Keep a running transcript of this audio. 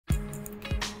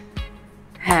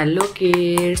Hello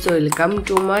kids, welcome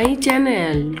to my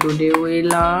channel. Today we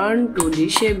learn 2D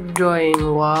shape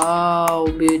drawing. Wow,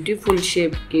 beautiful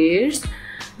shape kids.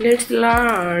 Let's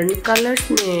learn colors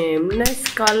name. Nice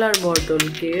color bottle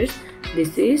kids.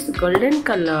 This is golden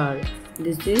color.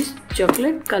 This is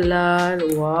chocolate color.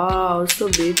 Wow, so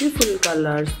beautiful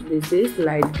colors. This is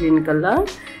light green color.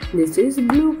 This is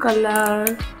blue color.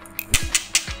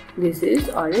 This is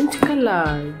orange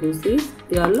color. This is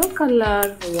yellow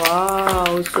color.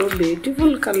 Wow, so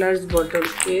beautiful colors bottle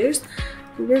kids.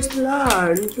 Let's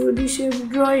learn 2D shape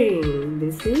drawing.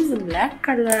 This is black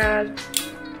color.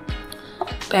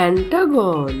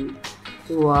 Pentagon.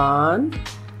 1,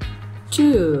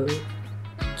 2,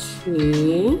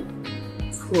 3,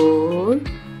 4,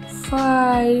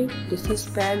 5. This is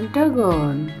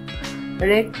pentagon.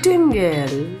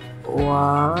 Rectangle.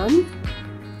 1,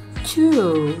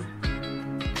 2,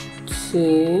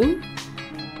 3,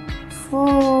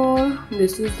 4.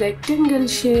 This is rectangle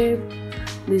shape.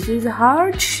 This is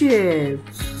heart shape.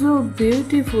 So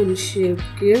beautiful shape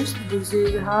kids. This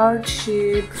is heart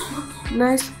shape.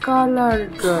 Nice color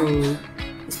drawing.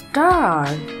 Star.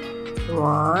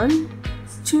 1,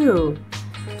 2,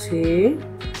 3,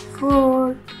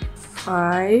 4,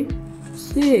 5,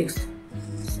 6,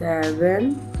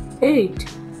 7, 8,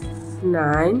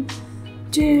 9,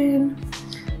 10.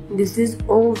 This is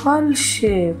oval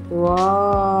shape.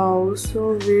 Wow,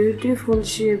 so beautiful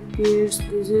shape kids.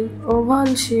 This is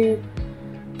oval shape.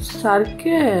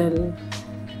 Circle.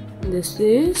 This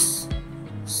is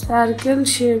circle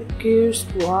shape kids.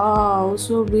 Wow,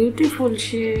 so beautiful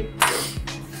shape.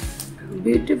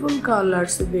 Beautiful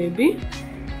colors baby.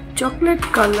 Chocolate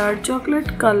color.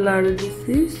 This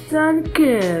is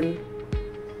circle.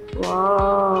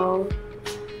 Wow,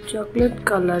 chocolate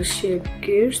color shape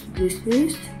kids. This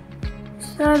is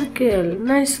circle.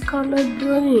 Nice color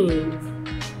drawing.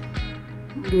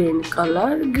 Green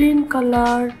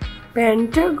color.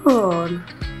 Pentagon.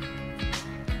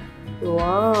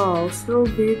 Wow, so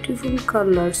beautiful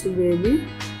colors baby.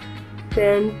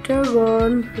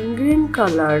 Pentagon. Green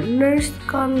color. Nice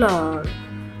color.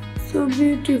 So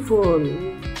beautiful.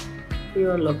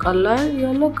 Yellow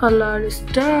color.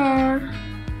 Star.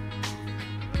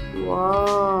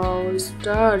 Wow,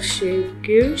 star shape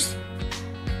kids.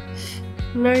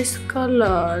 Nice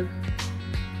color.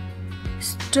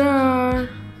 Star.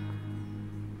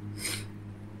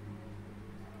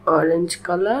 Orange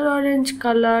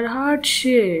color. Heart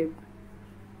shape.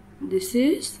 This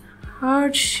is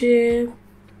heart shape.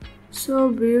 So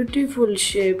beautiful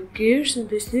shape kids.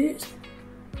 This is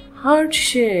heart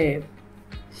shape.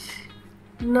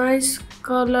 Nice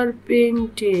color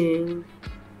painting.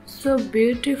 So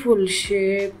beautiful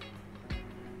shape.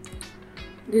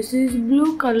 This is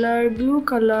blue color.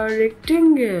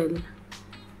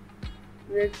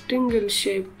 Rectangle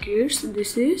shape kids.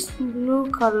 This is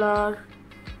blue color.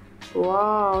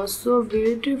 Wow, so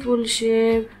beautiful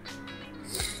shape.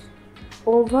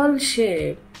 Oval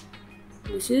shape.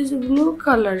 This is blue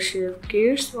color shape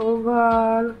kids.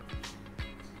 Oval.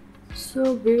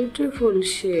 So beautiful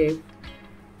shape.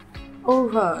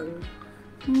 Oval.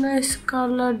 Nice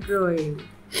color drawing.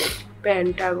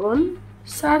 Pentagon,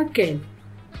 circle,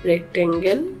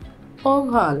 rectangle,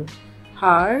 oval,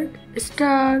 heart,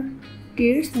 star.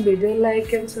 Kids, video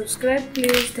like and subscribe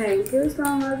please. Thank you so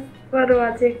much for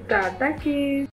watching. Tata kids.